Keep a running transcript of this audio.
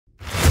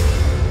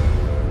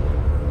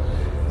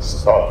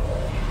Son,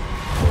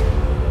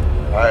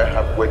 I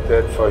have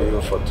waited for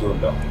you for too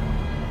long.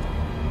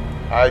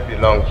 I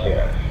belong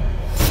here,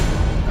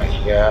 and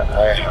here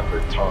I have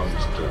returned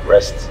to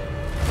rest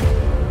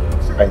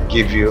and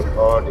give you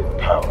all the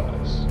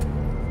powers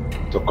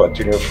to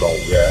continue from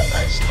where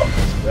I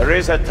stopped. There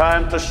is a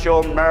time to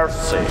show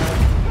mercy,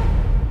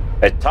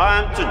 a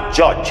time to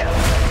judge,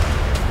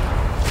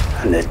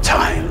 and a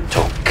time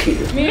to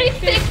kill.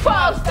 Mystic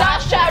falls,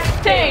 that shall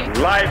retain.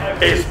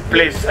 Life is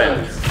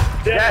pleasant,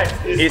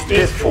 death is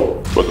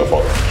peaceful. But the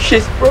father.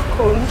 She's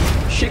broken.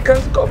 She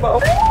can't come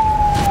out.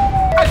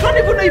 I don't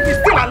even know if he's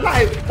still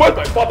alive. Where's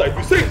my father? If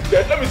you say he's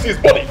dead, let me see his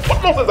body.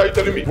 What nonsense are you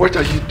telling me? What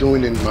are you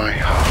doing in my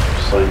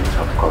house? Point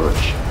of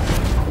courage.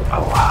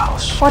 Our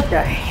house. What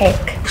the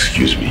heck?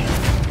 Excuse me.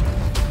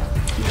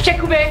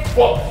 Chekube,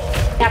 What?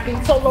 I have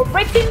been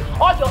tolerating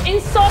all your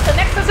insults and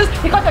excesses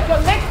because of your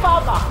late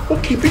father.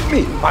 Okay, beat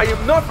me. I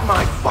am not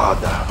my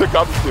father. Take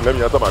out this thing, let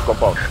me enter my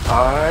compound.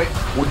 I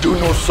will do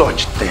no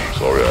such thing.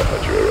 Sorry, I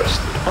had you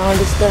arrested. I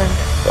understand.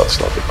 That's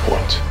not the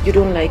point. You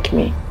don't like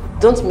me.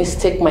 Don't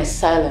mistake my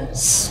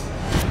silence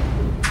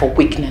for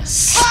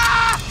weakness.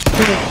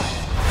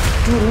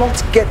 Do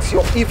not get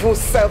your evil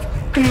self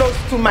close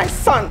to my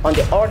son. On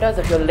the orders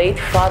of your late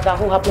father,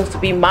 who happens to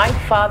be my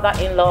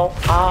father-in-law,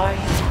 I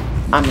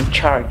am in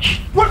charge.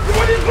 What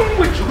is wrong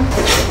with you?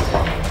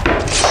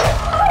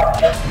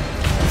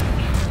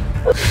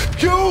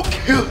 You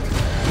killed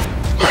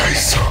my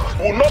son.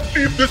 You will not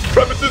leave this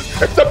premises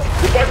except to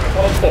provide my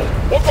father's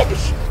stuff. What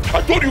rubbish?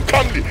 I told you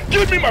calmly,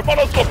 give me my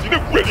father's stuff. You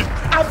didn't ready.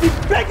 I've been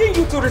begging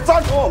you to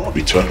return home.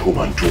 Return home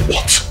and do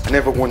what? I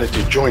never wanted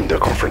to join the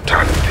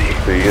confraternity.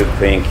 Do you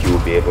think you'll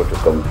be able to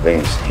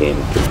convince him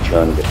to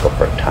join the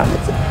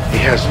confraternity? He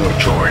has no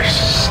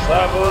choice.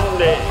 7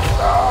 days,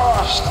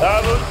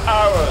 7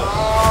 hours,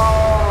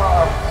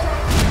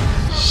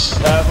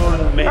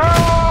 7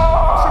 minutes.